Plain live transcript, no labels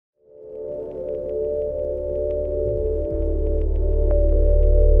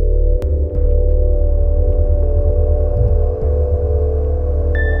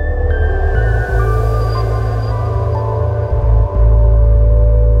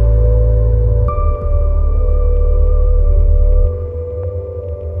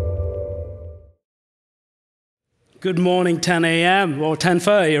Good morning, 10 a.m. or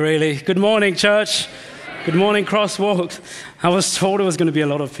 10:30 really. Good morning, church. Good morning, Crosswalk. I was told it was going to be a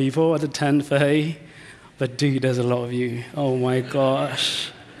lot of people at the 10:30, but dude, there's a lot of you. Oh my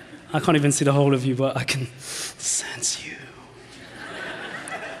gosh. I can't even see the whole of you, but I can sense you.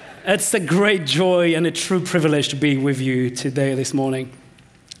 It's a great joy and a true privilege to be with you today, this morning.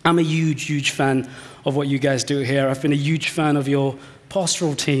 I'm a huge fan of what you guys do here. I've been a huge fan of your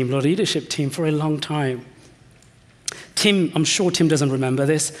pastoral team, your leadership team for a long time. Tim, I'm sure Tim doesn't remember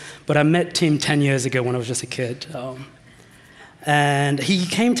this, but I met Tim 10 years ago when I was just a kid. And he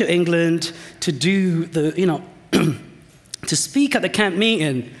came to England to do to speak at the camp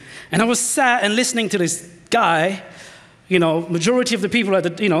meeting. And I was sat and listening to this guy. Majority of the people at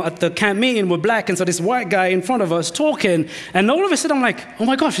the camp meeting were black, and so this white guy in front of us talking, and all of a sudden I'm like, oh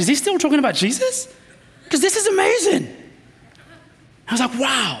my gosh, is he still talking about Jesus? Because this is amazing. I was like,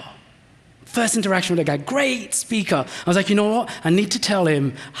 wow. First interaction with a guy, great speaker. I was like, you know what? I need to tell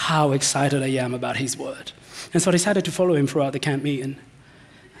him how excited I am about his word. And so I decided to follow him throughout the camp meeting.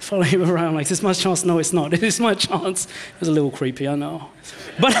 Follow him around like, is this my chance? No, it's not. It is my chance. It was a little creepy, I know.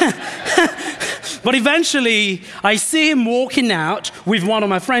 But eventually, I see him walking out with one of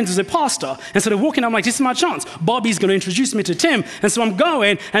my friends who's a pastor. And so they're walking out, I'm like, this is my chance. Bobby's going to introduce me to Tim. And so I'm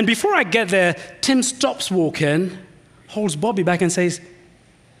going, and before I get there, Tim stops walking, holds Bobby back and says,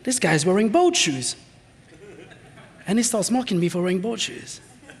 this guy's wearing boat shoes. And he starts mocking me for wearing boat shoes.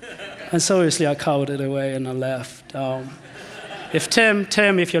 And so obviously I cowered it away and I left.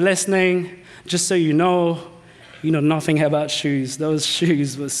 Tim, if you're listening, just so you know nothing about shoes. Those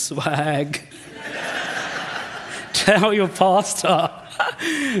shoes were swag. Tell your pastor.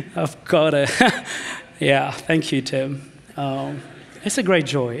 I've got it. Yeah, thank you, Tim. It's a great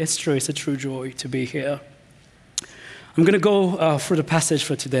joy. It's true. It's a true joy to be here. I'm going to go through the passage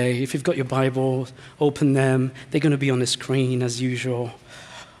for today. If you've got your Bible, open them. They're going to be on the screen as usual.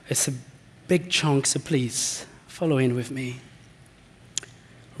 It's a big chunk, so please follow in with me.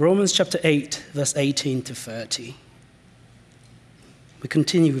 Romans chapter 8, verse 18 to 30. We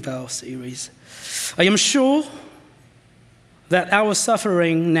continue with our series. I am sure that our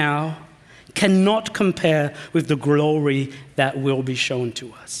suffering now cannot compare with the glory that will be shown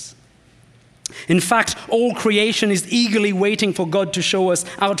to us. In fact, all creation is eagerly waiting for God to show us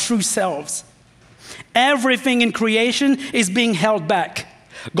our true selves. Everything in creation is being held back.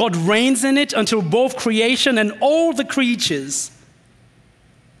 God reigns in it until both creation and all the creatures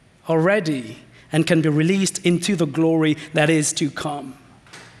are ready and can be released into the glory that is to come.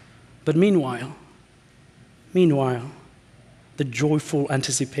 But meanwhile, the joyful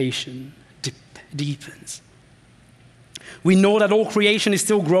anticipation deepens. We know that all creation is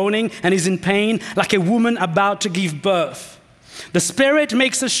still groaning and is in pain like a woman about to give birth. The Spirit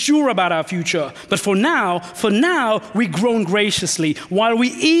makes us sure about our future, but for now, we groan graciously while we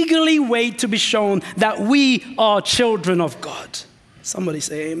eagerly wait to be shown that we are children of God. Somebody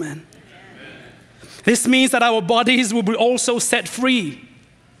say amen. This means that our bodies will be also set free.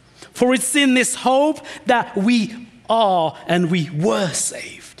 For it's in this hope that we are and we were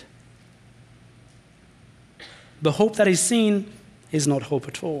saved. The hope that is seen is not hope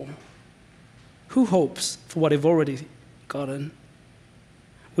at all. Who hopes for what they've already gotten?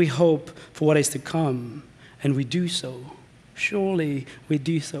 We hope for what is to come, and we do so. Surely we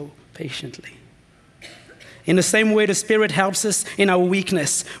do so patiently. In the same way, the Spirit helps us in our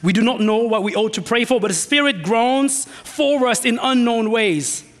weakness. We do not know what we ought to pray for, but the Spirit groans for us in unknown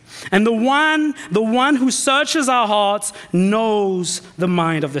ways. And the one who searches our hearts knows the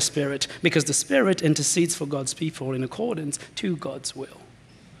mind of the Spirit, because the Spirit intercedes for God's people in accordance to God's will.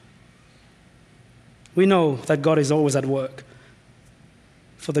 We know that God is always at work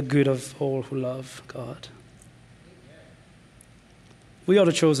for the good of all who love God. We are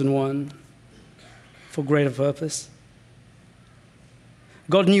the chosen one for greater purpose.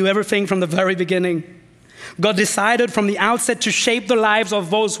 God knew everything from the very beginning. God decided from the outset to shape the lives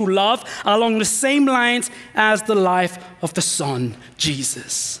of those who love along the same lines as the life of the Son,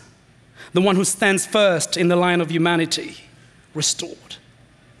 Jesus, the one who stands first in the line of humanity, restored.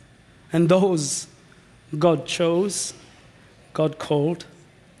 And those God chose, God called.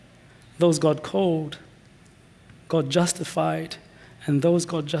 Those God called, God justified. And those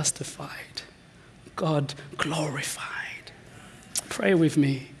God justified, God glorified. Pray with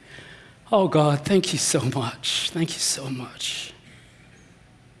me. Oh God, thank you so much. Thank you so much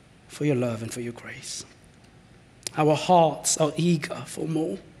for your love and for your grace. Our hearts are eager for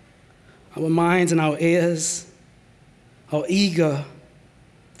more. Our minds and our ears are eager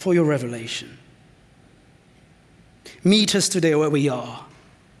for your revelation. Meet us today where we are.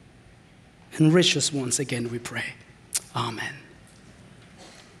 Enrich us once again, we pray. Amen.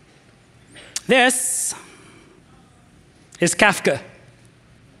 This is Kafka.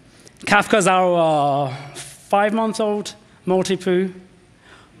 Kafka's our 5-month-old Maltipoo.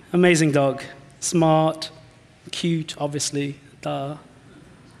 Amazing dog. Smart, cute, obviously. But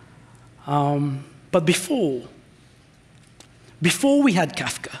before we had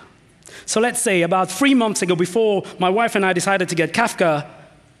Kafka, so let's say about 3 months ago, before my wife and I decided to get Kafka,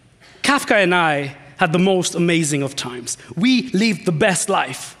 Kafka and I had the most amazing of times. We lived the best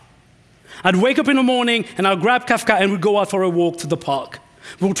life. I'd wake up in the morning and I'd grab Kafka and we'd go out for a walk to the park.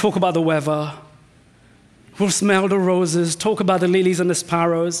 We'll talk about the weather. We'll smell the roses, talk about the lilies and the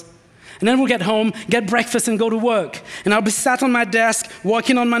sparrows. And then we'll get home, get breakfast, and go to work. And I'll be sat on my desk,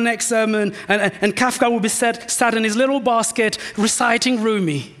 working on my next sermon, and Kafka will be sat in his little basket, reciting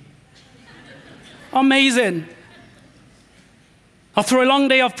Rumi. Amazing. After a long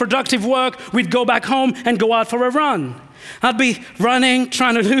day of productive work, we'd go back home and go out for a run. I'd be running,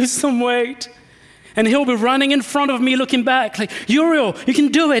 trying to lose some weight. And he'll be running in front of me, looking back, like, Uriel, you can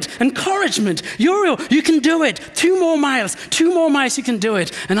do it. Encouragement. Uriel, you can do it. 2 more miles, you can do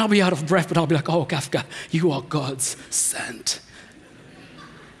it. And I'll be out of breath, but I'll be like, oh, Kafka, you are God's sent.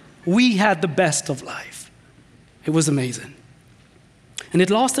 We had the best of life. It was amazing. And it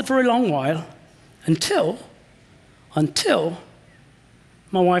lasted for a long while until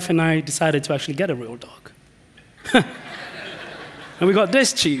my wife and I decided to actually get a real dog. And we got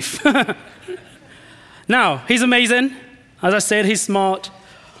this chief. Now, he's amazing. As I said, he's smart.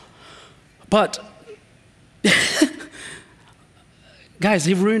 But, guys,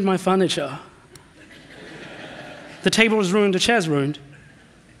 he ruined my furniture. The table was ruined, the chair's ruined.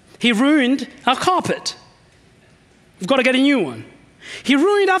 He ruined our carpet. We've got to get a new one. He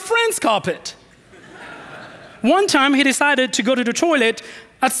ruined our friend's carpet. One time, he decided to go to the toilet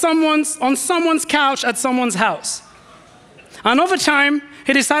on someone's couch at someone's house. Another time,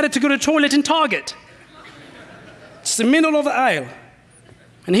 he decided to go to the toilet in Target. It's the middle of the aisle.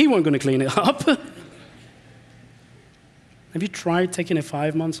 And he wasn't going to clean it up. Have you tried taking a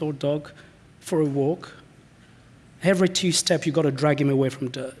 5-month-old dog for a walk? Every 2 steps, you've got to drag him away from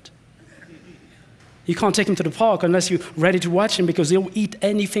dirt. You can't take him to the park unless you're ready to watch him, because he'll eat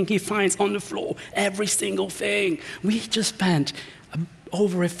anything he finds on the floor, every single thing. We just spent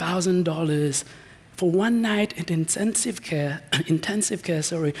over $1,000 for one night in intensive care,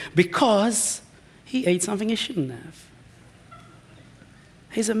 because he ate something he shouldn't have.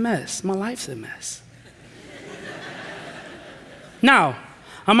 He's a mess. My life's a mess. Now,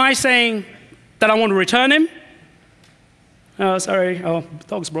 am I saying that I want to return him? Oh, sorry. Oh, the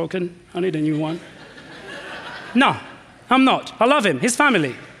dog's broken. I need a new one. No, I'm not. I love him. His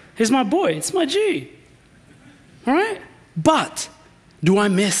family. He's my boy. It's my G. All right? But do I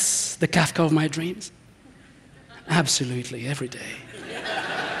miss the Kafka of my dreams? Absolutely, every day.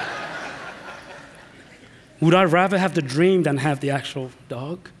 Would I rather have the dream than have the actual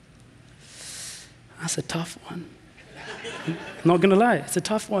dog? That's a tough one. I'm not going to lie, it's a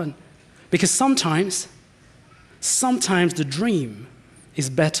tough one. Because sometimes the dream is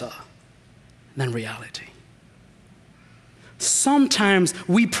better than reality. Sometimes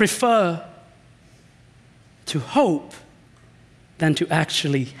we prefer to hope than to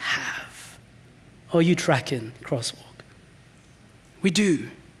actually have. Are you tracking, Crosswalk? We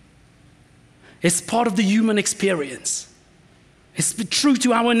do. It's part of the human experience. It's true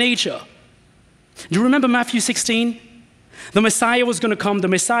to our nature. Do you remember Matthew 16? The Messiah was going to come, the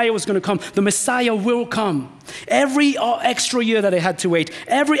Messiah was going to come, the Messiah will come. Every extra year that they had to wait,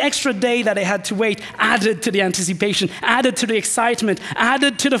 every extra day that they had to wait added to the anticipation, added to the excitement,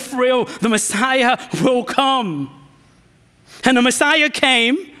 added to the thrill. The Messiah will come. And the Messiah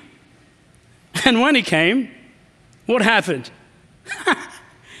came, and when he came, what happened?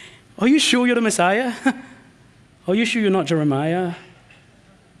 Are you sure you're the Messiah? Are you sure you're not Jeremiah?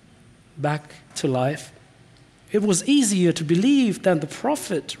 Back to life. It was easier to believe that the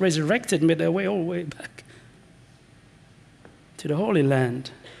prophet resurrected made their way all the way back to the Holy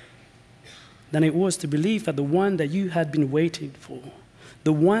Land than it was to believe that the one that you had been waiting for,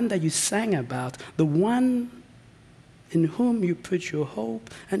 the one that you sang about, the one in whom you put your hope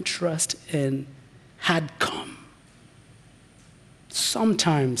and trust in, had come.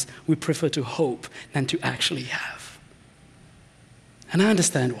 Sometimes we prefer to hope than to actually have. And I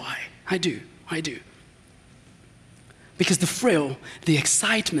understand why. I do. Because the thrill, the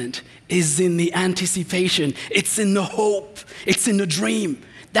excitement is in the anticipation. It's in the hope. It's in the dream.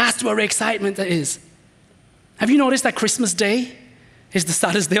 That's where excitement is. Have you noticed that Christmas Day is the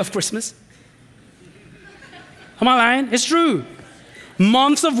saddest day of Christmas? Am I lying? It's true.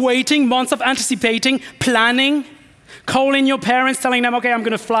 Months of waiting, months of anticipating, planning. Calling your parents, telling them, okay, I'm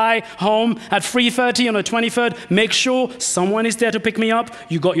going to fly home at 3:30 on the 23rd. Make sure someone is there to pick me up.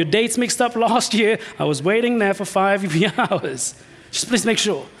 You got your dates mixed up last year. I was waiting there for 5 hours. Just please make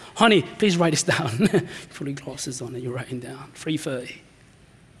sure. Honey, please write this down. You put your glasses on and you're writing down. 3:30.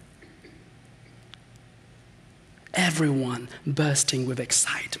 Everyone bursting with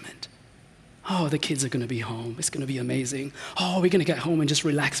excitement. Oh, the kids are going to be home. It's going to be amazing. Oh, we're going to get home and just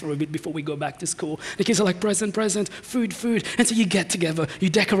relax for a bit before we go back to school. The kids are like, present, food. And so you get together, you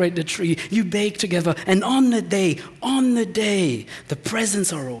decorate the tree, you bake together. And on the day, the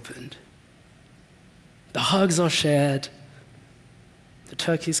presents are opened. The hugs are shared. The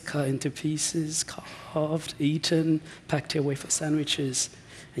turkey's cut into pieces, carved, eaten, packed away for sandwiches.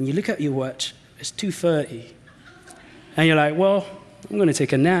 And you look at your watch, it's 2:30. And you're like, well, I'm going to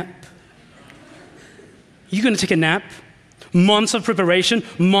take a nap. You're going to take a nap? Months of preparation,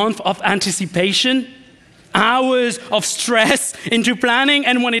 month of anticipation, hours of stress into planning,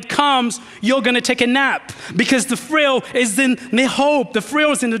 and when it comes, you're going to take a nap because the thrill is in the hope, the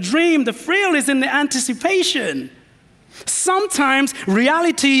thrill is in the dream, the thrill is in the anticipation. Sometimes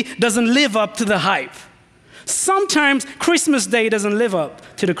reality doesn't live up to the hype. Sometimes Christmas Day doesn't live up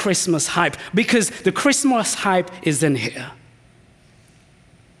to the Christmas hype because the Christmas hype is in here.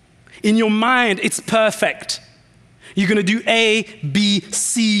 In your mind, it's perfect. You're going to do A, B,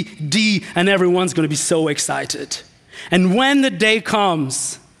 C, D, and everyone's going to be so excited. And when the day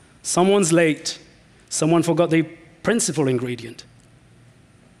comes, someone's late. Someone forgot the principal ingredient.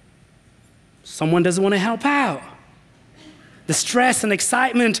 Someone doesn't want to help out. The stress and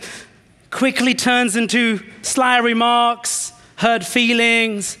excitement quickly turns into sly remarks, hurt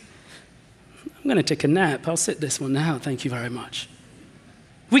feelings. I'm going to take a nap. I'll sit this one out. Thank you very much.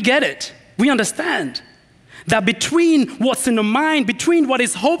 We get it. We understand that between what's in the mind, between what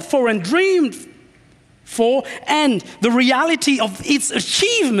is hoped for and dreamed for, and the reality of its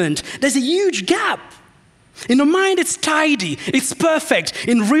achievement, there's a huge gap. In the mind, it's tidy, it's perfect.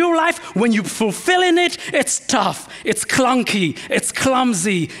 In real life, when you're fulfilling it, it's tough, it's clunky, it's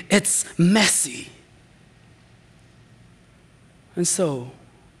clumsy, it's messy. And so,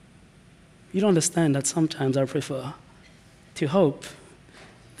 you'd understand that sometimes I prefer to hope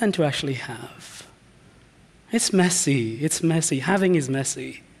than to actually have. It's messy. Having is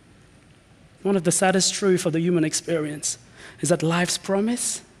messy. One of the saddest truths of the human experience is that life's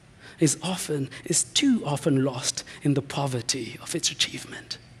promise is too often lost in the poverty of its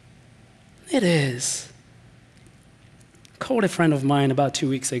achievement. It is. I called a friend of mine about 2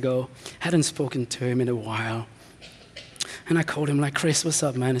 weeks ago. Hadn't spoken to him in a while. And I called him like, Chris, what's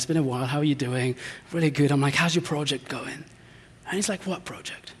up, man? It's been a while. How are you doing? Really good. I'm like, how's your project going? And he's like, what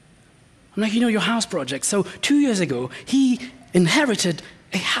project? I'm like, your house project. So 2 years ago, he inherited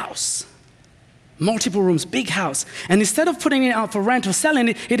a house. Multiple rooms, big house. And instead of putting it out for rent or selling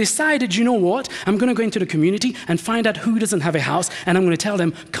it, he decided, you know what? I'm going to go into the community and find out who doesn't have a house, and I'm going to tell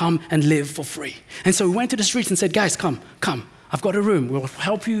them, come and live for free. And so he went to the streets and said, guys, come. I've got a room. We'll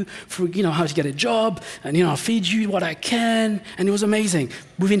help you through, how to get a job, and, I'll feed you what I can. And it was amazing.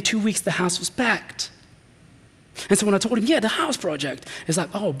 Within 2 weeks, the house was packed. And so when I told him, the house project, it's like,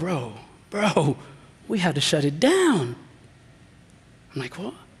 oh, bro, we had to shut it down. I'm like,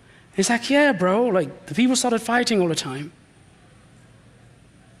 what? It's like, yeah, bro, like the people started fighting all the time.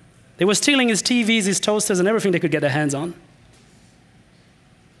 They were stealing his TVs, his toasters, and everything they could get their hands on.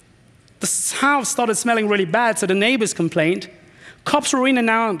 The house started smelling really bad, so the neighbors complained. Cops were in and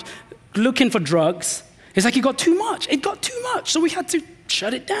out looking for drugs. It's like it got too much, so we had to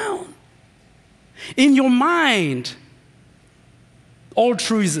shut it down. In your mind,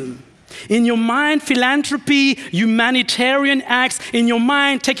 altruism. In your mind, philanthropy, humanitarian acts. In your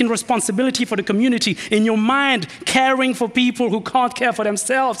mind, taking responsibility for the community. In your mind, caring for people who can't care for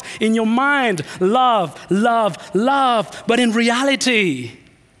themselves. In your mind, love. But in reality,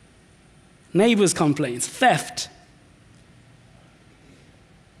 neighbors' complaints, theft,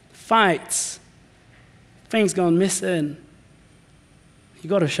 fights, things gone missing. You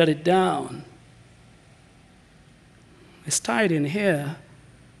got to shut it down. It's tied in here.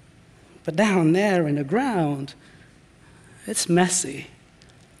 But down there in the ground, it's messy.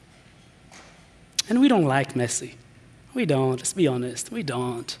 And we don't like messy. We don't, let's be honest, we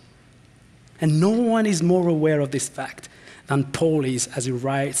don't. And no one is more aware of this fact than Paul is as he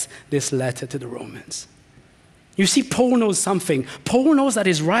writes this letter to the Romans. You see, Paul knows something. Paul knows that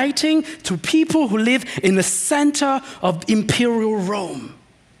he's writing to people who live in the center of imperial Rome.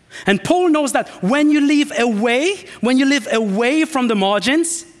 And Paul knows that when you live away from the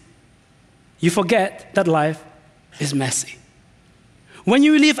margins, you forget that life is messy. When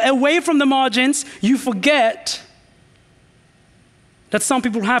you live away from the margins, you forget that some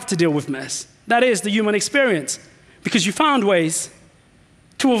people have to deal with mess. That is the human experience, because you found ways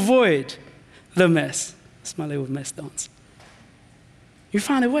to avoid the mess. That's my little mess dance. You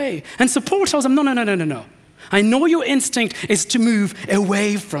found a way. And so Paul tells them, no. I know your instinct is to move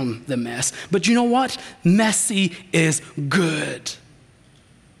away from the mess, but you know what? Messy is good.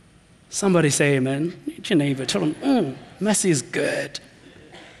 Somebody say amen. Your neighbor, tell them, messy is good.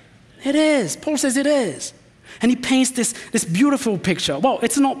 It is. Paul says it is. And he paints this beautiful picture. Well,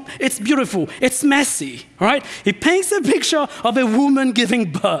 it's beautiful. It's messy, all right? He paints a picture of a woman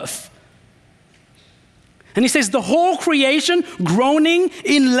giving birth. And he says the whole creation groaning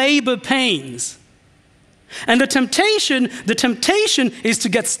in labor pains. And the temptation is to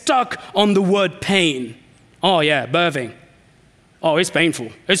get stuck on the word pain. Oh yeah, birthing. Oh, it's painful.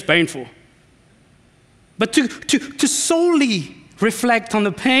 It's painful. But to solely reflect on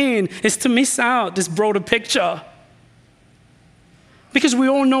the pain is to miss out this broader picture. Because we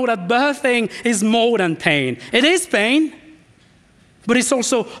all know that birthing is more than pain. It is pain, but it's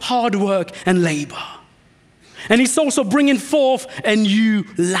also hard work and labor. And it's also bringing forth a new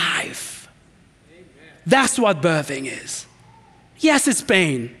life. Amen. That's what birthing is. Yes, it's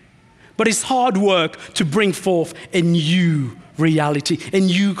pain, but it's hard work to bring forth a new reality, a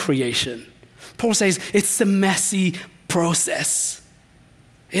new creation. Paul says it's a messy process.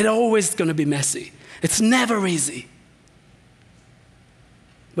 It's always going to be messy. It's never easy.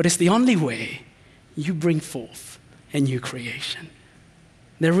 But it's the only way you bring forth a new creation.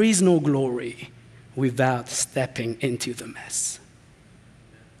 There is no glory without stepping into the mess.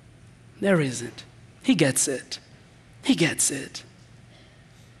 There isn't. He gets it. He gets it.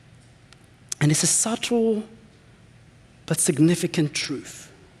 And it's a subtle but significant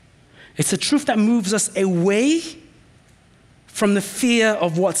truth. It's a truth that moves us away from the fear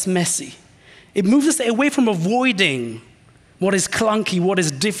of what's messy. It moves us away from avoiding what is clunky, what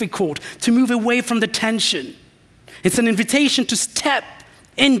is difficult, to move away from the tension. It's an invitation to step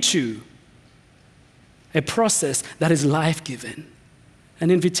into a process that is life-giving,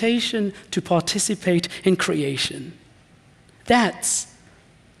 an invitation to participate in creation. That's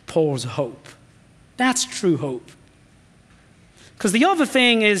Paul's hope. That's true hope. Because the other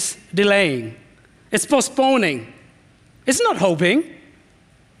thing is delaying. It's postponing. It's not hoping.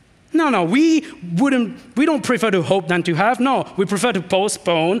 No, we don't prefer to hope than to have. No, we prefer to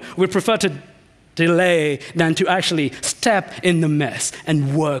postpone. We prefer to delay than to actually step in the mess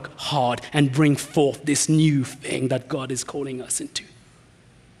and work hard and bring forth this new thing that God is calling us into.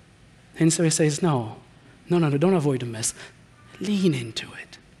 And so he says, no, don't avoid the mess. Lean into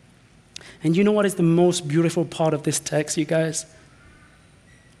it. And you know what is the most beautiful part of this text, you guys?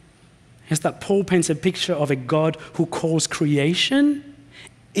 Is that Paul paints a picture of a God who calls creation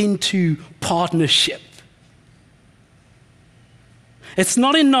into partnership. It's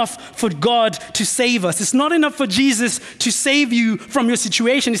not enough for God to save us. It's not enough for Jesus to save you from your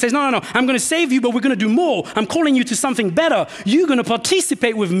situation. He says, no, I'm going to save you, but we're going to do more. I'm calling you to something better. You're going to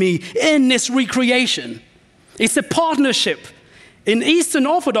participate with me in this recreation. It's a partnership. In Eastern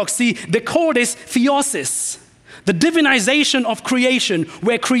Orthodoxy, they call this theosis, the divinization of creation,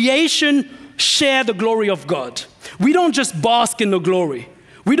 where creation share the glory of God. We don't just bask in the glory.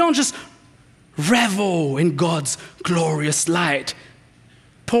 We don't just revel in God's glorious light.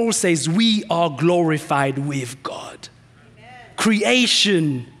 Paul says we are glorified with God. Amen.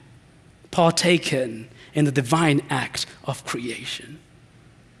 Creation partaken in the divine act of creation.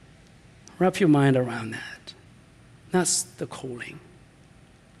 Wrap your mind around that. That's the calling.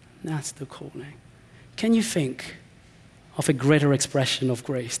 That's the calling. Can you think of a greater expression of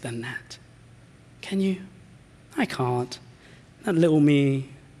grace than that? Can you? I can't. That little me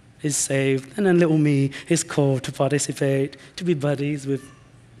is saved, and then little me is called to participate, to be buddies with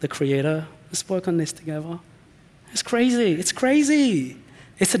the Creator. Let's work on this together. It's crazy. It's crazy.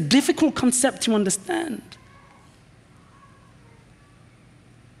 It's a difficult concept to understand.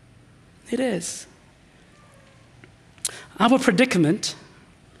 It is. Our predicament,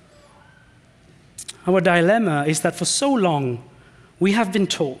 our dilemma is that for so long we have been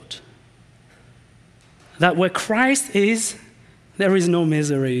taught that where Christ is, there is no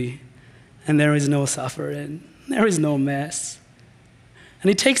misery and there is no suffering. There is no mess. And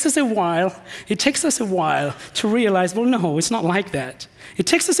it takes us a while to realize, well, no, it's not like that. It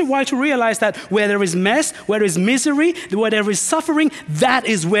takes us a while to realize that where there is mess, where there is misery, where there is suffering, that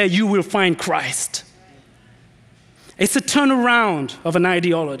is where you will find Christ. It's a turnaround of an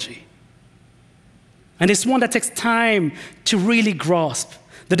ideology. And it's one that takes time to really grasp.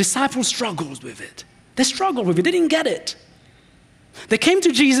 The disciples struggled with it. They struggled with it. They didn't get it. They came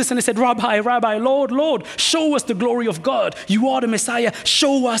to Jesus and they said, Rabbi, Rabbi, Lord, Lord, show us the glory of God. You are the Messiah.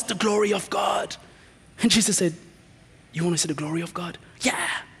 Show us the glory of God. And Jesus said, you want to see the glory of God? Yeah.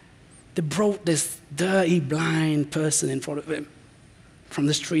 They brought this dirty, blind person in front of him from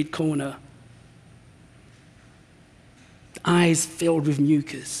the street corner. Eyes filled with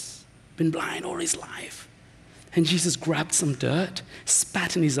mucus, been blind all his life. And Jesus grabbed some dirt,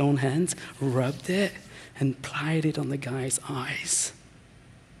 spat in his own hands, rubbed it, and applied it on the guy's eyes.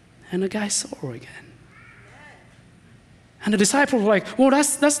 And the guy saw again. And the disciples were like, well,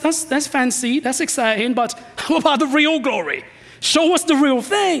 that's fancy, that's exciting, but how about the real glory? Show us the real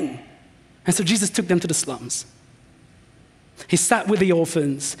thing. And so Jesus took them to the slums. He sat with the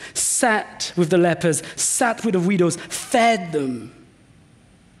orphans, sat with the lepers, sat with the widows, fed them.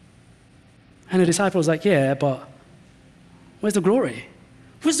 And the disciples were like, yeah, but where's the glory?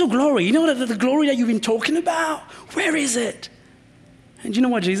 Where's the glory? You know the glory that you've been talking about? Where is it? And you know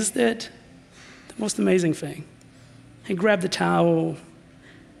what Jesus did? The most amazing thing. He grabbed the towel,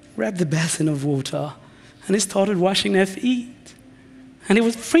 grabbed the basin of water, and he started washing their feet. And he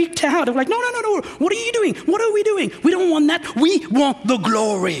was freaked out. They were like, no, what are you doing? What are we doing? We don't want that. We want the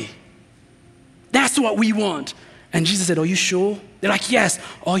glory. That's what we want. And Jesus said, are you sure? They're like, yes.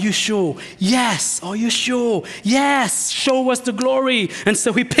 Are you sure? Yes. Are you sure? Yes. Show us the glory. And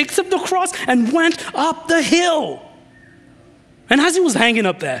so he picked up the cross and went up the hill. And as he was hanging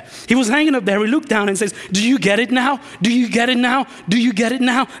up there, he looked down and says, do you get it now? Do you get it now? Do you get it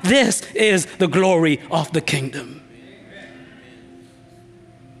now? This is the glory of the kingdom.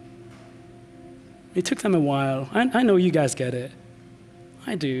 It took them a while. I know you guys get it.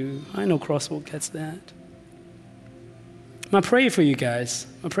 I do. I know Crosswalk gets that. My prayer for you guys,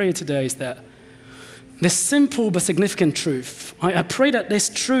 my prayer today is that this simple but significant truth, I pray that this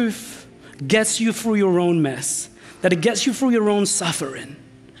truth gets you through your own mess, that it gets you through your own suffering,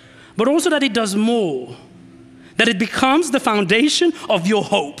 but also that it does more, that it becomes the foundation of your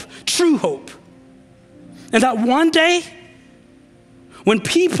hope, true hope. And that one day, when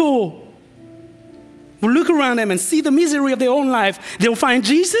people will look around them and see the misery of their own life, they'll find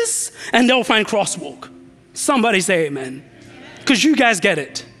Jesus and they'll find Crosswalk. Somebody say amen. Because you guys get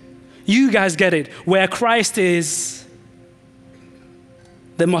it. You guys get it. Where Christ is,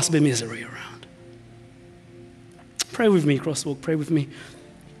 there must be misery around. Pray with me, Crosswalk, pray with me.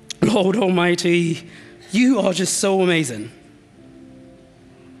 Lord Almighty, you are just so amazing.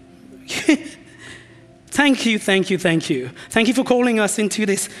 Thank you, thank you, thank you. Thank you for calling us into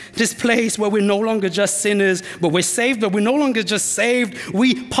this place where we're no longer just sinners, but we're saved, but we're no longer just saved.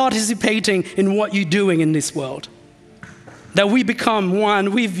 We're participating in what you're doing in this world. That we become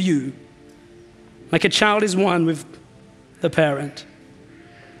one with you, like a child is one with the parent.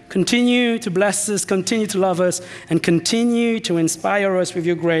 Continue to bless us, continue to love us, and continue to inspire us with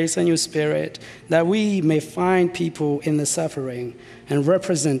your grace and your spirit, that we may find people in the suffering and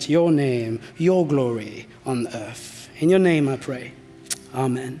represent your name, your glory on earth. In your name I pray.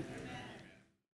 Amen.